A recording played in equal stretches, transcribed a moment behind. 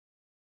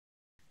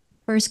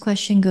First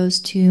question goes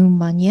to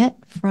Monyet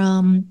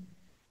from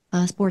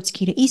Sports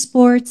Key to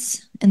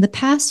Esports. In the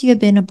past, you have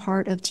been a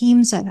part of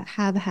teams that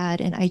have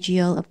had an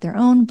IGL of their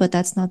own, but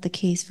that's not the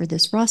case for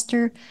this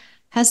roster.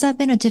 Has that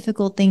been a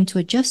difficult thing to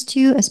adjust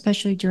to,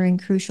 especially during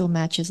crucial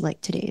matches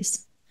like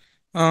today's?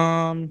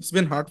 It's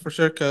been hard for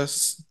sure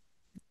because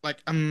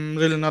like I'm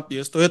really not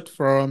used to it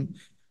from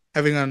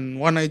having an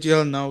one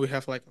IGL. Now we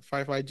have like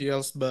five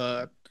IGLs,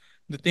 but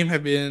the team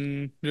have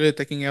been really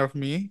taking care of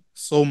me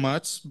so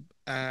much,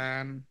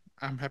 and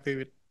I'm happy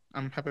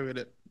with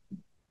it.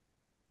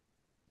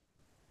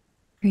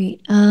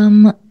 Great.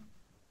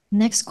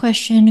 Next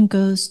question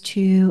goes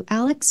to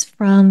Alex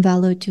from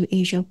Valo to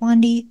Asia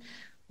Wandi.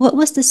 What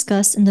was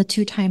discussed in the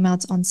 2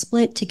 timeouts on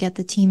split to get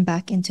the team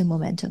back into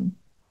momentum?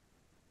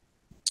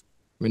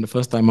 When the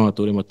first time out, I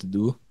told them what to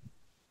do.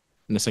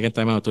 And the second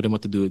time out, I told them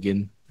what to do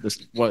again.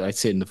 That's what I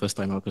said in the first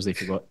time out because they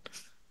forgot.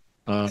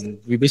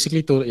 We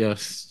basically told,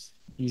 yes,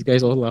 these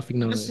guys all laughing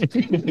now.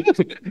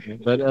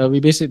 But we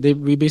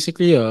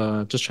basically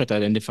just tried to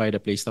identify the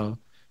playstyle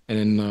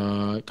and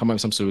then come up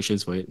with some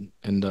solutions for it.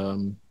 And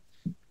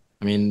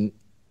I mean,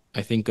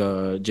 I think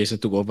Jason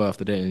took over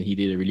after that and he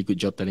did a really good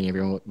job telling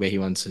everyone where he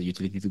wants a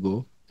utility to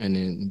go. And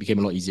then it became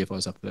a lot easier for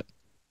us after that.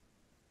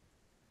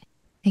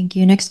 Thank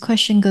you. Next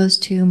question goes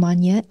to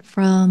Monyet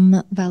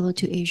from Valo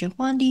to Asia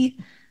Wandi.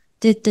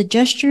 Did the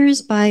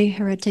gestures by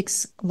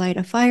Heretics light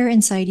a fire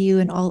inside you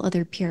and all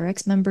other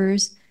PRX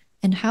members?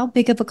 And how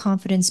big of a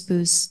confidence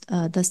boost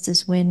does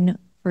this win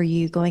for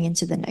you going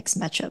into the next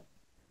matchup?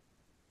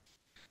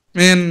 I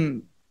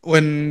mean,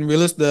 when we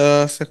lose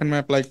the second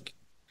map, like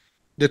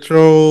they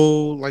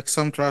throw like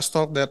some trash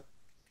talk that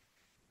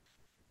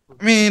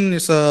I mean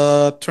it's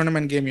a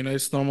tournament game, you know,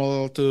 it's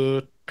normal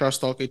to trash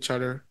talk each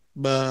other.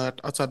 But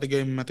outside the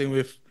game, I think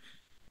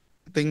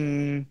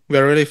we're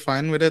really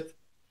fine with it.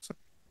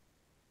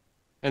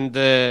 And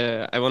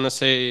I want to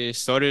say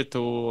sorry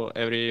to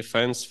every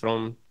fans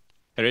from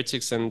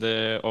Heretics and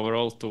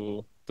overall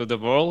to the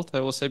world, I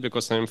will say,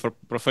 because I'm a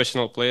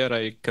professional player.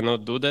 I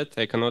cannot do that.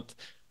 I cannot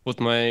put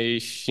my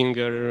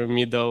finger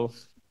middle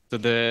to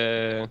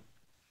the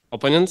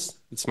opponents.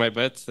 It's my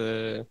bad.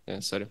 Yeah,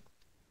 sorry.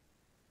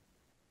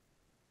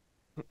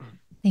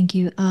 Thank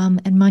you.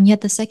 And Monyet,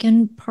 the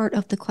second part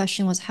of the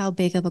question was how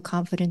big of a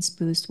confidence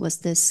boost was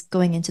this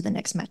going into the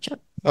next matchup?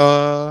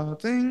 I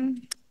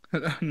think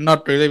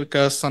not really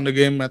because on the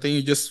game I think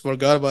you just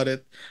forgot about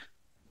it.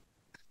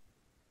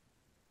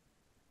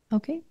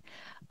 Okay.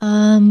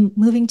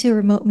 Moving to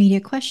remote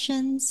media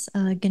questions,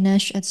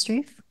 Ganesh at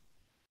Strafe.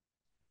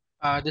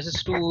 This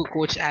is to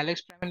Coach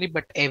Alex primarily,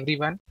 but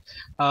everyone.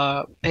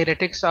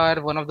 Heretics are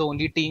one of the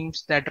only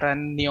teams that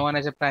run Neon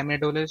as a primary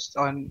duelist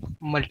on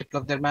multiple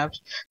of their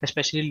maps,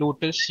 especially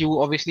Lotus.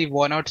 You obviously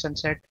won out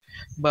Sunset,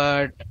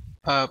 but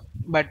uh,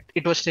 but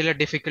it was still a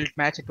difficult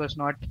match. It was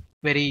not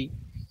very,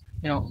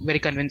 very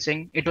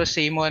convincing. It was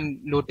same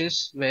on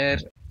Lotus where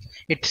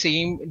it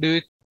seemed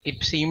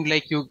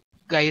like you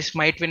guys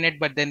might win it,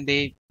 but then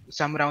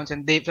some rounds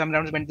went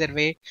their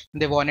way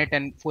and they won it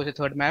and forced a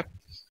third map.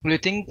 Do you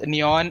think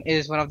Neon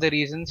is one of the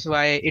reasons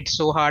why it's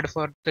so hard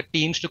for the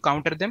teams to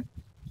counter them?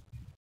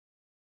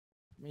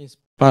 I mean, it's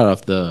part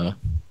of the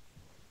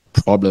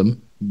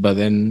problem, but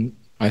then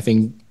I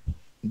think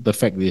the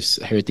fact is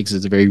Heretics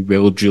is a very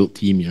well drilled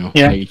team. You know,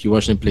 Yeah. like if you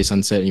watch them play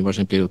Sunset and you watch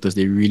them play Lotus,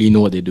 they really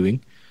know what they're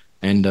doing.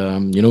 And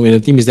you know, when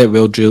a team is that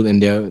well drilled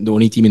and they're the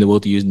only team in the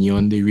world to use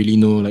Neon, they really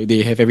know, like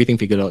they have everything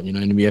figured out. You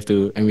know, and we have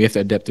to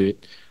adapt to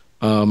it.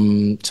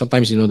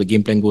 Sometimes you know the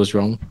game plan goes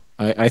wrong.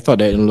 I thought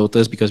that in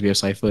Lotus, because we have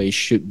Cypher, it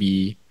should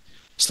be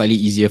slightly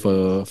easier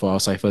for our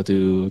Cypher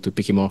to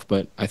pick him off,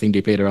 but I think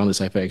they played around the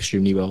Cypher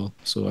extremely well.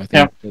 So I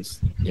think that's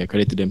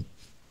credit to them.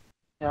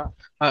 Yeah.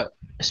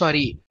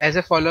 Sorry, as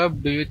a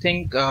follow-up, do you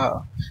think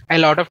a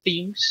lot of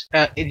teams,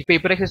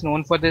 Paper X is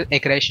known for the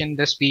aggression,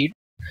 the speed,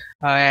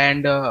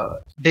 and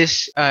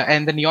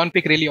and the Neon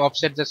pick really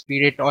offsets the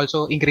speed. It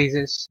also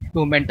increases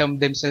momentum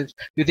themselves.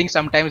 Do you think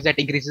sometimes that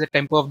increases the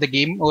tempo of the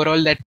game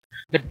overall? That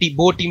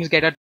both teams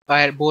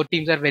both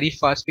teams are very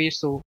fast-paced,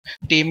 so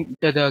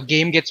the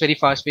game gets very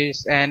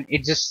fast-paced, and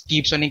it just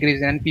keeps on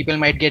increasing, and people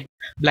might get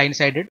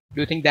blindsided.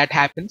 Do you think that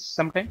happens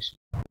sometimes?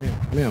 Yeah,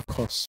 I mean, of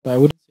course, but I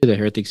wouldn't say the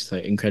Heretics is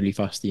like incredibly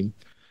fast team.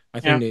 I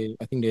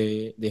think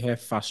they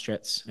have fast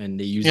strats and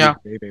they use it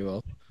very very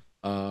well.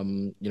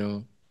 You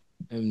know,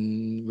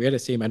 and we're the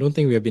same. I don't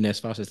think we have been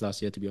as fast as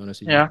last year, to be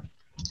honest with you.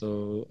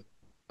 So,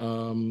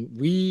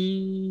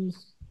 we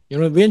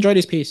we enjoy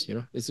this pace. You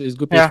know, it's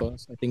good pace for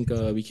us. I think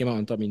we came out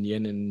on top in the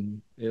end,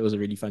 and it was a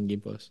really fun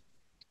game for us.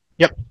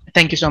 Yep.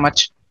 Thank you so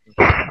much.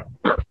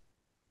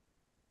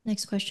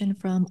 Next question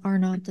from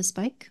Arnaud the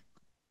Spike.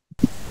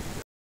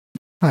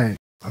 Hi,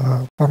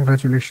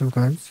 congratulations,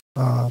 guys.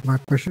 My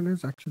question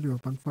is actually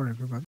open for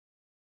everyone.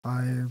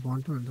 I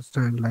want to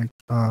understand, like,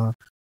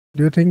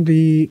 do you think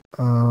the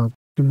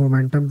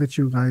momentum which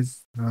you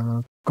guys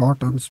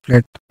got on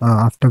split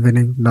after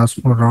winning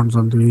last 4 rounds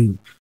on the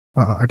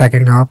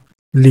attacking up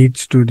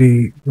leads to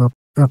the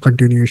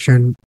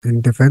continuation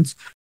in defense?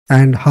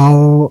 And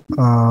how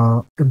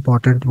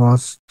important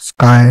was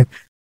Sky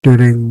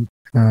during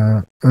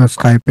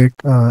Sky pick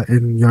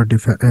in your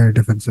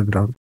defensive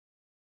round?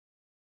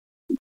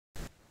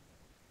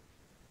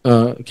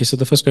 Okay, so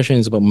the first question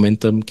is about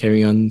momentum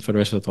carrying on for the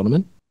rest of the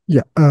tournament.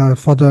 Yeah,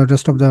 for the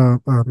rest of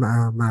the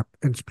map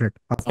in split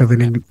after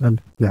winning.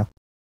 Yeah.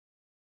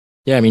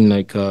 Yeah, I mean,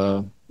 like,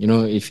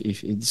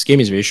 if this game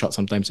is very short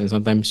sometimes, and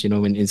sometimes,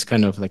 when it's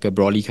kind of like a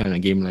brawly kind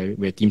of game, like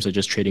where teams are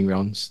just trading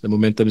rounds, the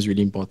momentum is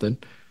really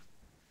important.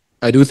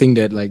 I do think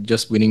that like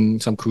just winning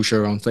some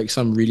crucial rounds, like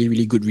some really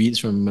really good reads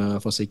from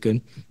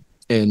Forsaken,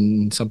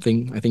 and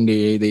something I think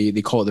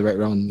they called the right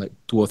round like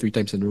 2 or 3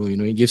 times in a row.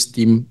 It gives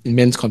team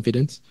immense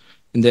confidence,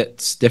 and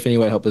that's definitely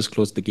what helped us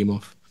close the game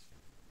off.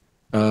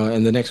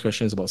 And the next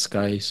question is about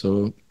Sky.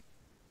 So,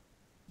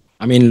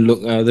 I mean,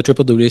 look, the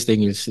triple duelist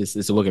thing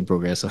is a work in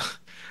progress.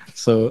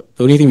 So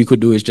the only thing we could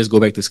do is just go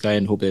back to Sky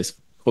and hope this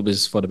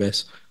is for the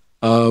best.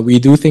 We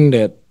do think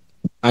that.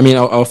 I mean,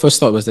 our first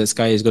thought was that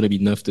Sky is going to be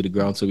nerfed to the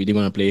ground, so we didn't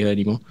want to play her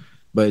anymore.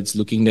 But it's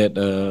looking that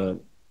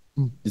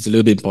it's a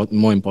little bit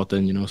more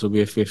important. So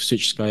we've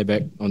switched Sky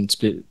back on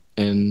split,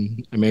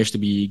 and I managed to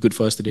be good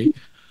for us today.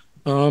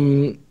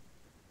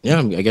 Yeah,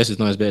 I guess it's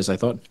not as bad as I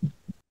thought.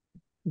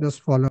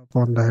 Just follow up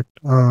on that.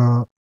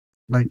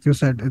 Like you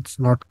said, it's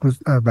not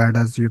bad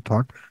as you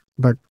thought,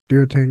 but do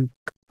you think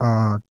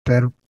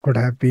there could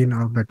have been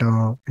a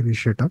better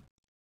initiator?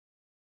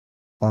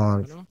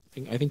 Or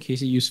I think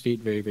Casey used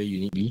Fate very, very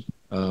uniquely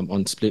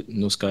on split,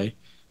 no Sky.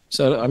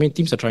 So I mean,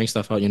 teams are trying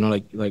stuff out.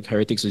 Like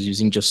Heretics was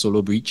using just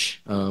solo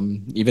breach.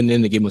 Even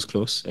then, the game was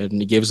close,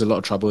 and it gave us a lot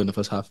of trouble in the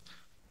first half.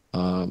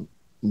 Um,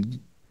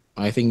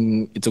 I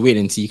think it's a wait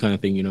and see kind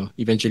of thing.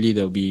 Eventually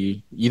there'll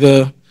be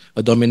either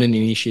a dominant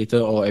initiator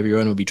or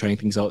everyone will be trying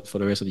things out for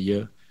the rest of the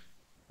year.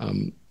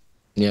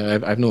 Yeah,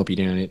 I have no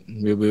opinion on it.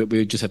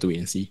 We'll just have to wait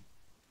and see.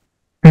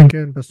 thank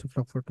you and best of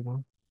luck for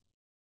tomorrow.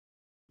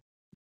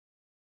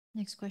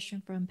 Next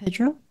question from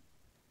Pedro.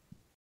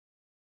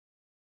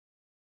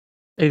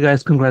 Hey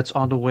guys, congrats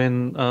on the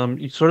win.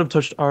 You sort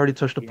of already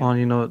touched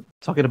upon,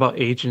 talking about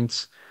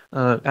agents,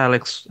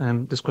 Alex,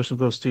 and this question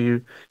goes to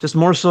you. Just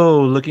more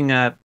so looking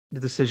at the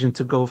decision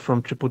to go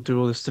from triple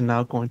duelist to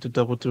now going to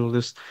double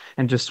duelist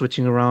and just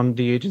switching around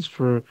the agents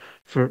for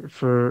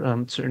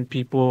certain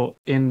people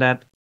in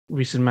that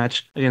recent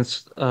match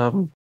against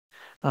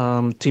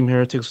Team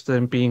Heretics,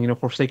 them being,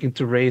 Forsaken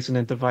to Raise and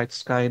then Divide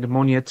Sky and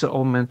Monyet to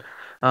Omen.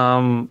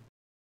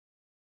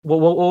 What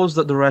was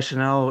the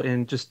rationale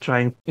in just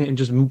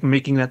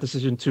making that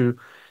decision to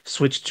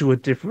switch to a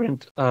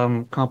different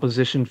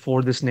composition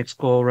for this next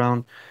go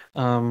around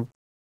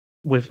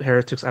with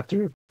Heretics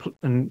after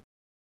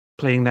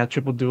playing that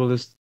triple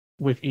duelist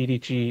with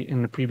EDG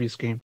in the previous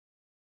game?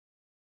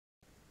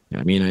 Yeah,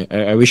 I mean,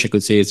 I wish I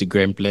could say it's a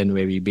grand plan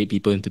where we bait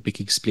people into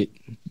picking split,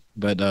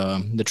 but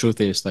the truth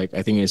is, like,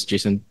 I think as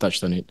Jason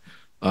touched on it,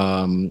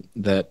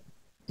 that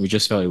we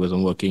just felt it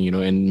wasn't working,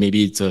 and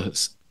maybe it's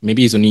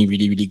only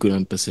really really good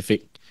on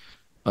Pacific.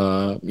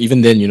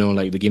 Even then,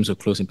 like the games were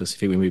close in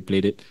Pacific when we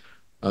played it.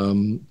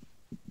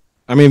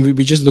 I mean,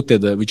 we just looked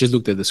at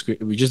the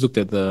script, we just looked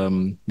at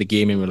the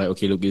game, and we're like,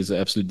 okay, look, it's an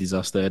absolute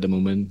disaster at the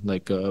moment.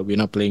 Like, we're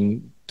not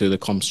playing to the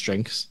comp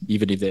strengths,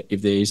 even if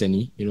there is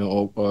any,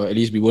 or at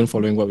least we weren't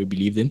following what we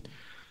believed in,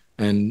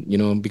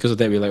 and because of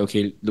that, we're like,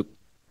 okay, look,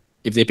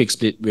 if they pick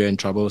split, we're in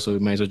trouble, so we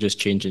might as well just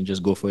change and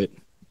just go for it.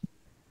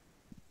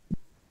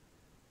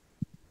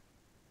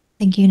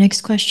 Thank you.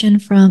 Next question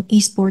from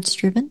Esports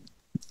Driven.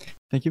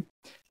 Thank you.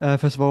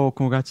 First of all,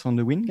 congrats on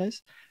the win,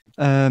 guys.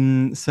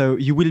 So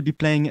you will be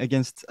playing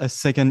against a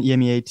second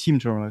EMEA team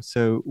tomorrow.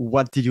 So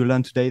what did you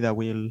learn today that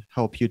will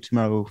help you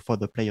tomorrow for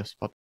the playoff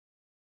spot?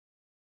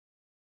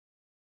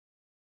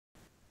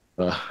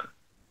 I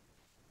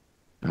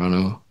don't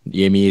know.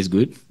 The EMEA is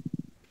good,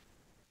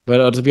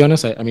 but to be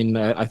honest, I mean,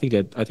 I think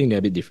they're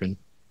a bit different.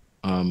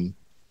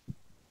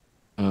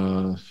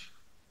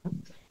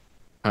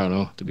 I don't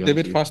know, to be They're a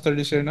honest. bit faster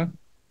this year, no?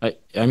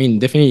 I mean,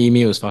 definitely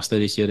email was faster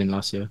this year than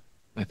last year,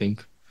 I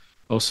think.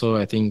 Also,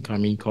 I think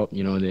Carmine Corp,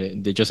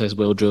 they're just as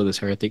well drilled as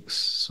Heretics.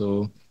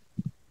 So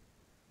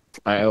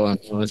I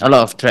want A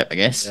lot of trap, I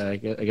guess. yeah, I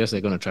guess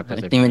they're gonna trap us.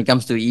 I think when it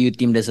comes to EU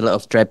team, there's a lot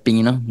of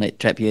trapping, like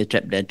trap here,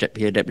 trap there, trap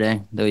here, trap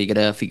there. So you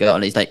gotta figure out,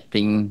 like, it's like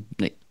playing,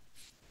 like,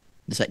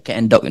 it's like cat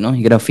and dog,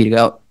 you gotta figure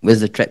out where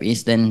the trap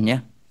is, then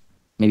yeah,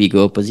 maybe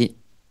go opposite.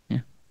 Yeah.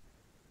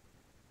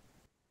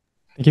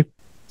 Thank you.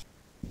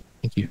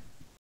 Thank you.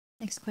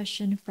 Next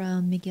question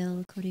from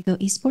Miguel Codigo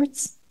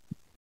Esports.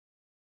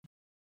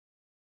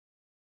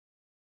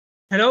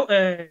 Hello.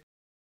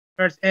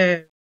 First,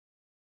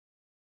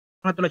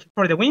 congratulations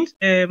for the wins.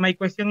 My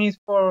question is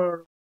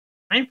for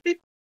mindfreak.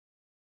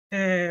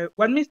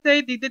 What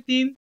mistake did the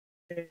team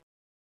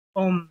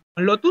on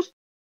Lotus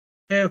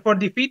for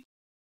defeat?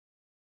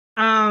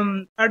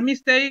 Are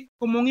mistakes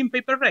common in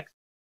Paper Rex?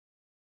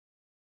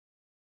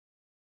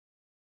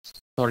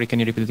 Sorry, can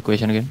you repeat the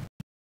question again?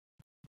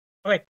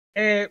 Okay.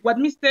 What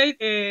mistake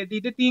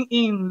did the team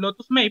in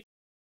Lotus map?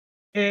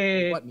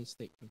 What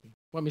mistake? Okay.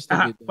 What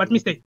mistake? What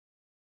mistake?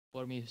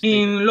 For me,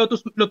 In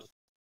Lotus.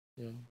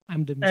 Yeah.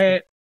 I'm the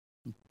mistake.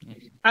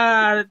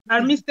 Are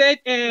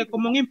mistakes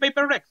common in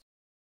Paper Rex?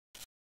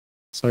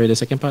 Sorry, the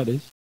second part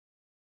is.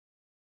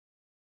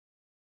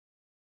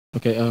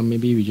 Okay,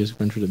 maybe we just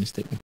run through the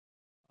mistake.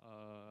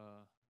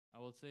 I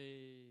would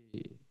say.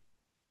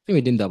 I think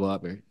we didn't double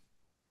up, right?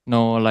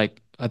 No,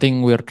 like I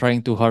think we're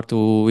trying too hard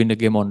to win the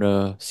game on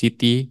the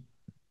city.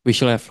 We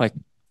should have like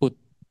put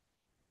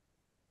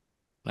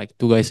like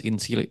two guys in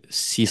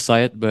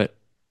seaside, but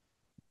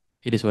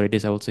it is what it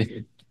is. I would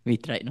say. We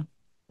tried, no?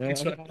 I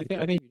think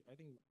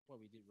what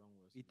we did wrong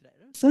was We tried.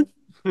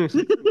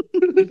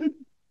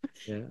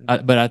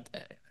 yeah.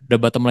 The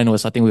bottom line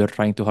was I think we were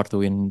trying too hard to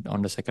win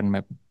on the second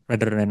map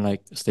rather than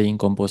like staying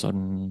composed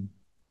on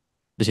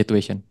the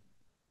situation.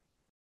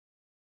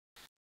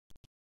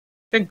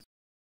 Thanks.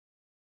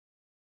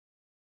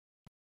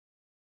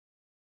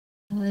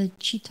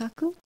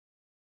 Chitaku?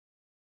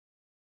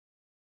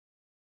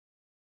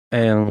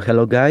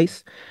 Hello,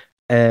 guys.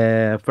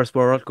 First of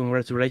all,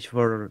 congratulations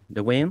for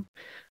the win.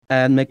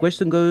 And my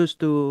question goes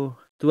to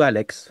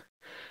Alex.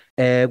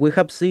 We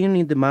have seen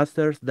in the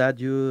Masters that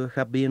you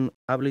have been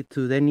able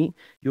to deny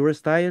your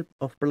style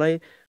of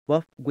play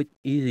both with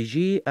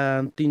EDG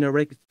and Team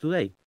Heretics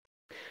today.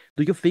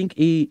 Do you think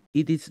it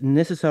is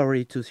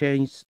necessary to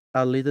change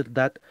a little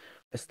that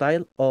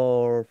style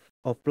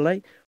of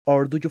play,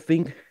 or do you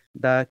think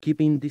that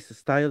keeping this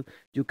style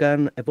you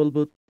can evolve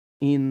it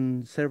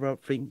in several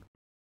things?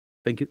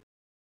 Thank you.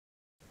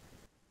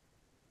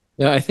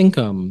 Yeah, I think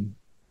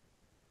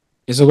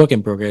it's a work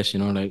in progress,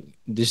 like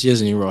this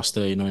year's a new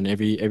roster, and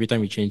every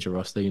time we change a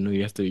roster,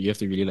 you have to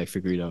really like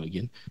figure it out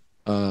again.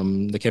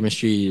 The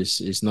chemistry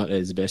is not at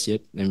its best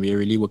yet, and we're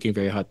really working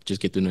very hard to just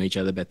get to know each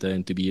other better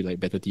and to be like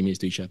better teammates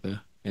to each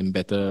other and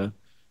better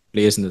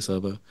players in the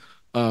server.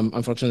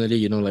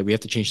 Unfortunately, like we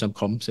have to change some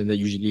comps, and that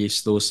usually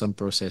slows some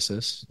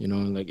processes.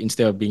 Like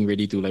instead of being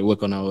ready to like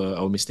work on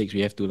our mistakes,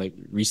 we have to like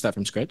restart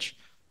from scratch.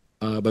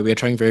 But we are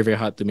trying very, very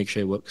hard to make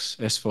sure it works.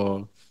 As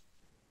for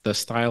the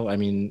style, I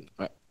mean,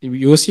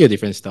 you will see a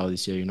different style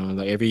this year.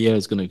 Like every year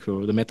it's gonna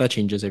grow. The meta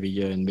changes every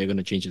year, and we're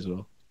gonna change as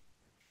well.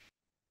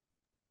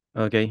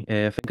 Okay,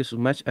 thank you so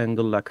much and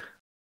good luck.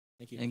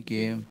 Thank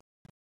you.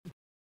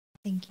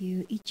 Thank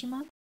you.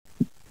 Ichima?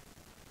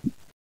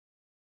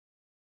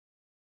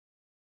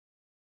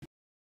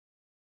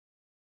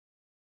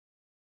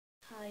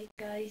 Hi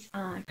guys,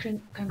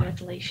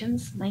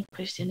 congratulations. My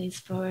question is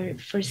for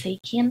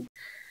Forsaken.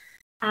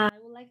 I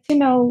would like to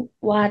know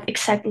what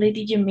exactly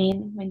did you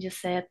mean when you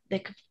said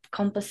the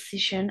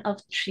composition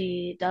of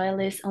three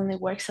dialects only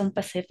works on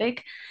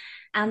Pacific,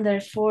 and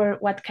therefore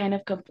what kind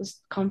of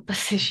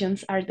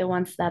compositions are the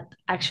ones that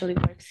actually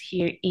works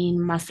here in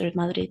Masters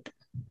Madrid?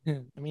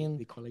 I mean,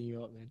 They calling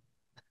you out, man.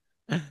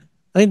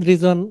 I think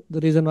the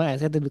reason why I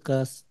said it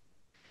because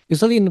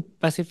usually in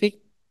Pacific,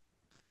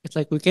 it's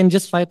like we can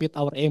just fight with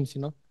our aims,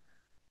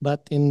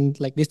 But in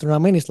like this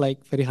tournament, it's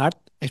like very hard,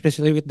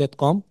 especially with that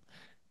comp.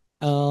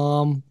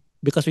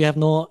 Because we have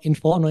no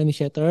info, no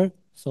initiator,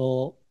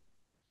 so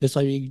that's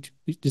why we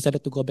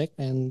decided to go back.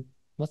 And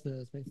what's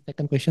the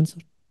second question,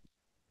 sir?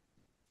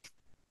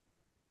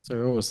 So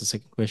what was the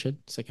second question?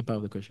 Second part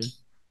of the question?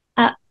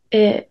 Uh,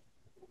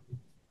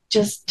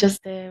 just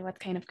the what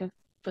kind of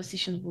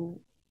compositions will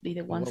be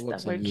the ones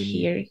that work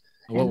here?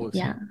 What works?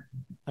 Yeah.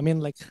 I mean,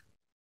 like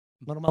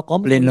normal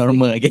comp. Play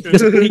normal again.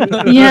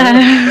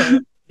 Yeah.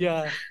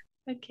 Yeah.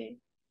 Okay.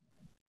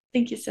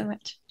 Thank you so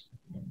much.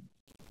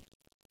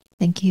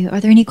 Thank you. Are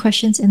there any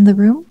questions in the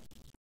room?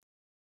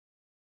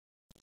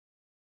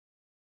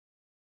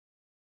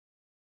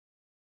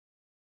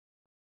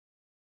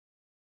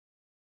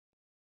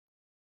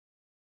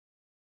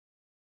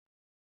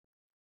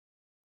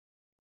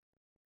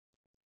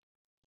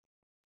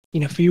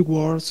 In a few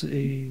words,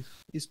 if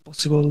it's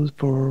possible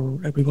for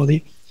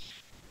everybody,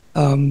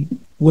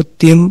 what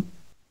team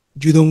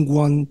you don't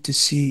want to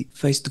see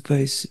face to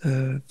face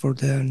for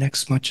the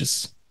next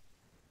matches?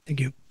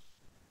 Thank you.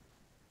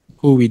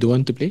 Who we don't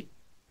want to play?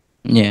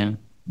 Yeah.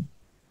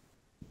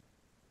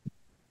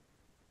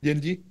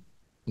 Genji?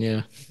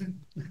 Yeah.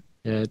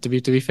 Yeah. To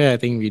be fair, I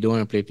think we don't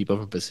want to play people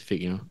from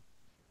Pacific,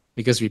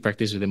 because we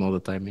practice with them all the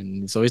time,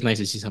 and it's always nice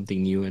to see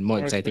something new and more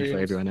exciting for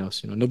everyone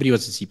else. Nobody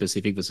wants to see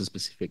Pacific versus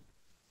Pacific.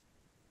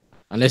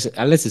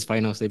 Unless it's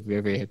finals, they're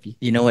very, very happy.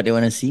 You know what they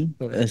want to see?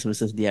 Us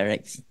versus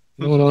DRX.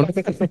 No.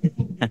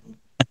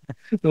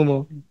 No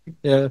more.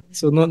 Yeah.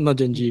 So not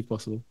Genji if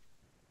possible.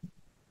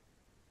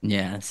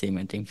 Yeah, same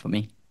I think for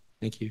me.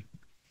 Thank you.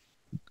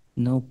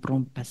 No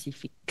from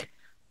Pacific.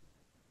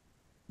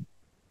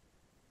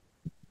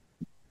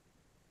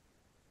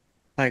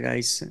 Hi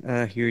guys,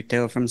 here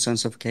Teo from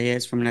Sons of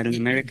Chaos from Latin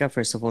America.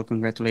 First of all,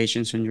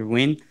 congratulations on your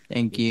win.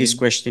 Thank you. This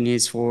question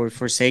is for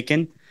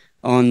Forsaken.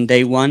 On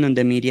day one, on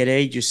the media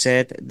day, you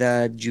said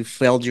that you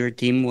felt your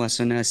team was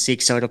on a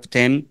 6 out of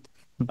 10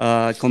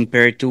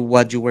 compared to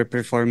what you were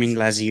performing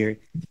last year.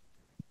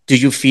 Do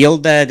you feel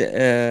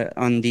that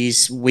on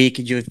this week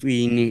you've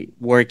been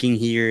working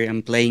here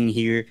and playing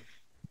here,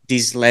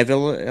 this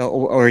level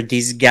or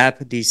this gap,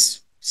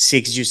 this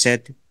 6 you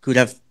said, could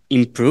have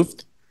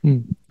improved?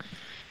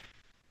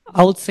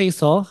 I would say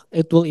so.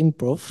 It will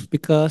improve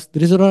because the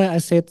reason why I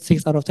said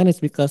 6 out of 10 is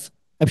because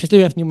especially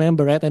we have new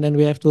member, right? And then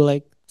we have to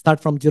like start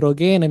from zero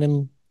again and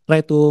then try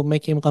to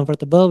make him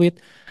comfortable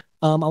with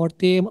our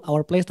team,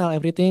 our playstyle,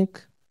 everything.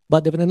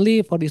 But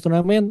definitely for this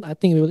tournament, I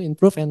think we will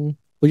improve and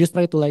we just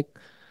try to like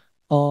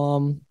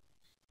um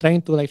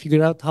trying to like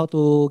figure out how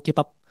to keep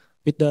up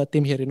with the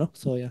team here, you know.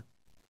 So yeah.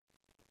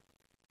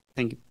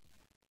 Thank you.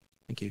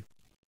 Thank you.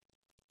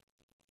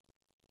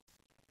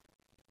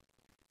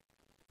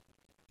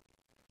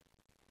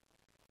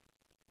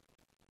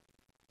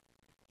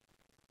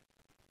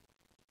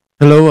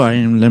 Hello,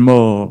 I'm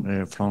Lembo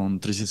from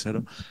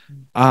 360.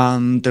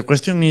 And the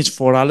question is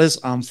for Alex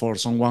and for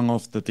someone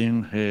of the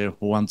team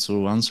who wants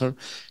to answer.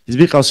 It's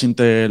because in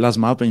the last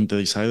map, in the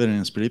Decider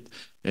in Spirit,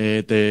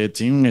 the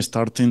team is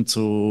starting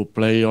to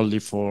play only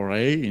for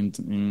A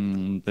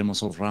in the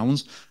most of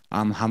rounds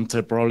and have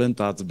the problem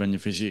that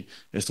beneficia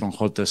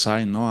stronghold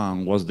design, no,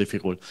 and was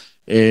difficult.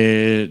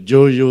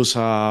 You use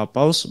a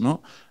pause,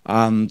 no?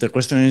 And the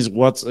question is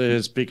what's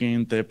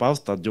speaking the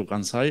pause that you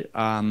can say,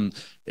 and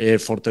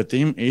for the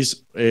team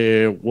is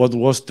what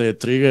was the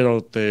trigger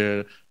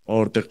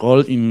or the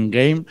call in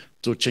game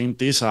to change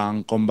this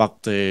and come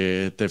back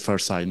the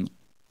first side.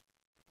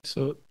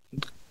 So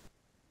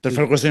the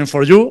first question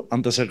for you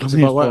and the second it's is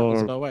about what, for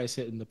it's about what I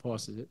said in the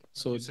pause, is it?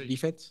 So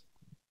defense?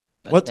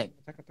 what?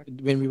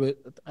 When we were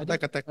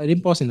attack. I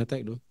didn't pause in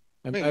attack though.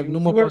 I have no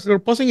more pause. You're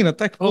pausing in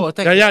attack. Oh,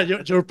 attack. Yeah,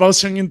 you're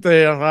pausing in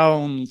the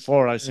round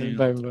 4, I think.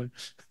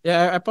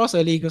 Yeah, I paused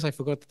early because I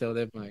forgot to tell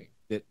them like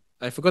that.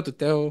 I forgot to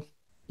tell,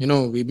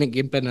 we make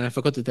game plan and I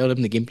forgot to tell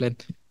them the game plan.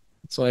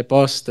 So I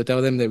paused to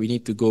tell them that we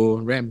need to go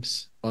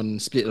Rams on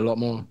split a lot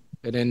more,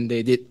 and then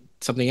they did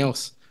something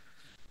else.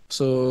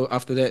 So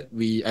after that,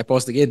 I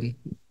paused again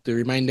to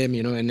remind them,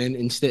 and then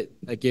instead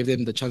I gave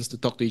them the chance to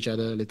talk to each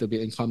other a little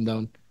bit and calm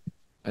down.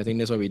 I think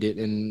that's what we did,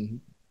 and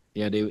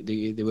yeah, they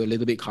were a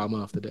little bit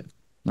calmer after that.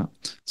 No.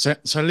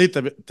 Sadly,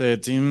 the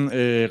team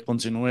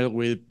continued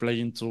with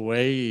playing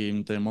 2A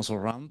in the most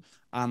round,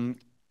 and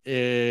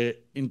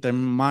in the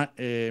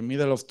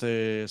middle of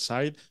the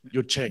side,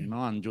 you check,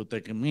 no, and you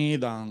take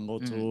mid and go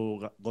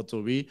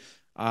to B.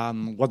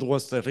 What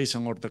was the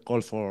reason or the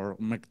call for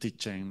make the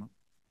chain?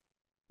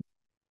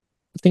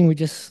 I think we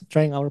just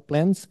trying our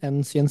plans,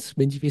 and since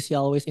Benji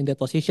always in that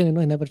position,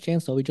 he never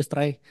change, so we just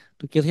try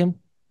to kill him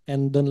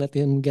and don't let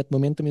him get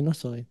momentum,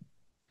 So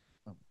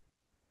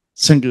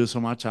thank you so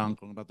much and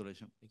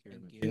congratulations.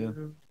 Thank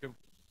you.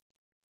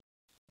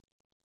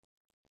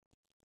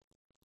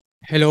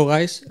 Hello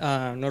guys,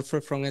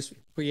 Norfolk from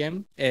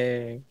SPM.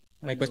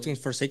 My question is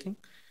for Seiken.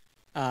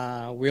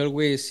 We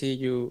always see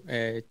you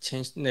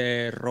change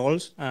the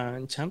roles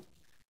and champ.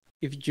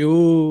 If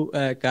you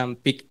can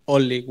pick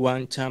only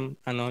one champ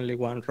and only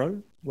one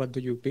role, what do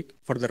you pick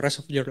for the rest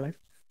of your life?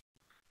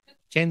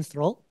 change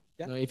role.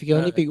 Yeah. No, if you can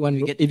only pick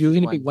one, if you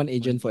only pick one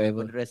agent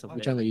forever, the rest of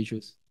which one will you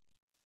choose?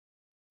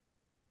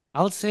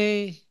 I'll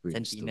say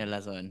Sentinel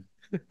lah, son.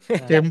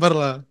 Chamber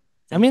lah.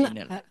 I mean,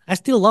 Sentinel. I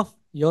still love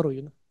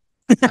Yoru,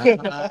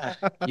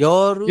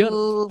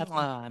 Yoru,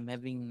 I'm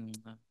having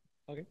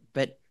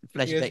bad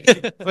flashback.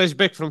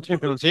 Flashback from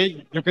Champions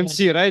League. You can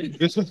see, right?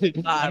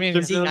 I mean,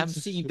 I'm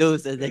seeing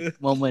those at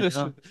that moment.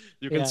 No?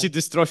 You can see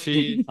this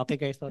trophy. Okay,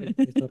 guys, sorry.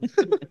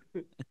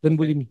 Don't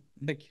bully me.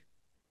 Thank you.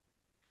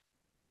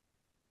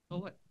 So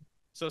what?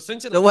 So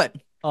Sentinel. So what?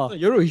 Oh,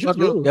 Yoru, you choose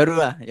Yoru. Yoru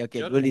lah.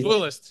 Okay,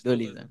 Duelist.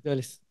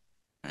 Duelist.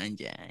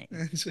 Anjay.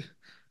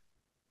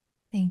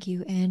 Thank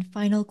you. And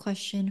final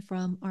question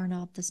from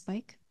Arnab the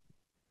Spike.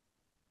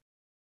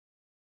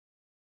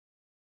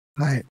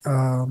 Hi,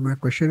 my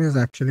question is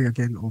actually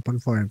again open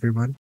for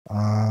everyone.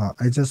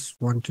 I just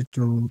wanted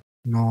to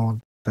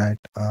know that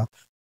how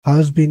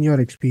has been your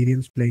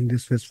experience playing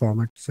this Swiss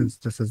format since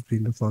this has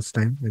been the first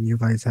time when you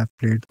guys have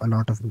played a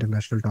lot of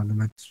international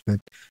tournaments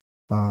with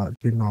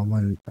the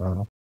normal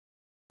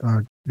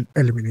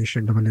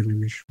elimination, double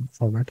elimination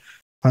format.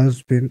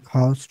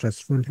 How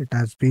stressful it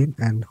has been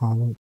and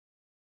how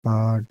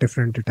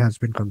different it has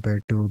been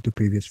compared to the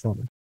previous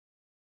format?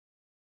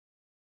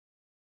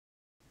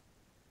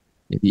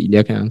 Maybe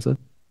Ilya can answer.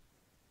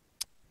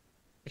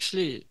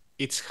 Actually,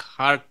 it's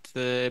hard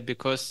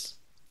because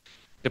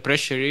the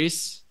pressure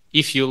is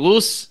if you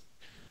lose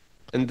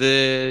and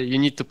you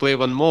need to play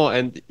one more,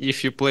 and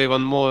if you play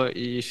one more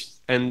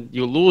and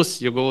you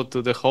lose, you go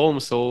to the home,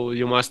 so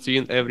you must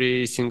win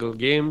every single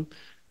game.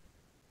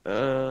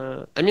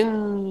 I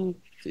mean,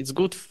 it's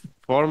good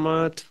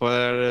format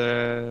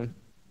for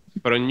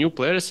new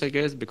players, I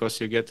guess, because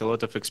you get a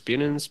lot of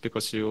experience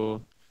because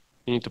you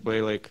need to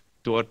play like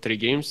 2 or 3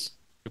 games.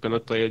 You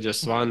cannot play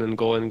just one and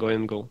go and go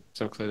and go.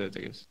 Something like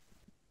that, I guess.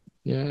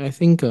 Yeah, I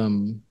think there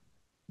are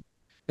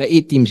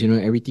 8 teams,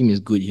 every team is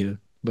good here.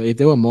 But if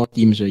there were more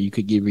teams, you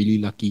could get really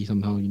lucky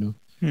somehow,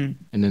 And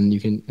then you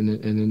can and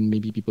then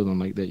maybe people don't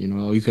like that,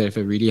 Or you could have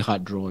a really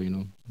hard draw,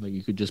 Like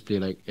you could just play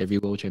like every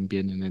world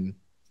champion and then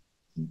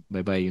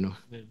bye bye, Yeah.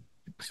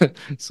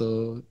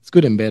 So it's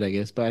good and bad, I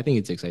guess, but I think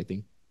it's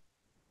exciting.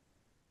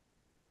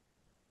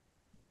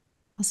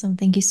 Awesome.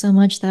 Thank you so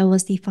much. That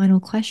was the final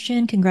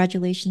question.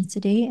 Congratulations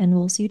today, and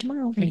we'll see you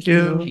tomorrow. Thank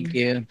you. Thank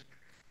you.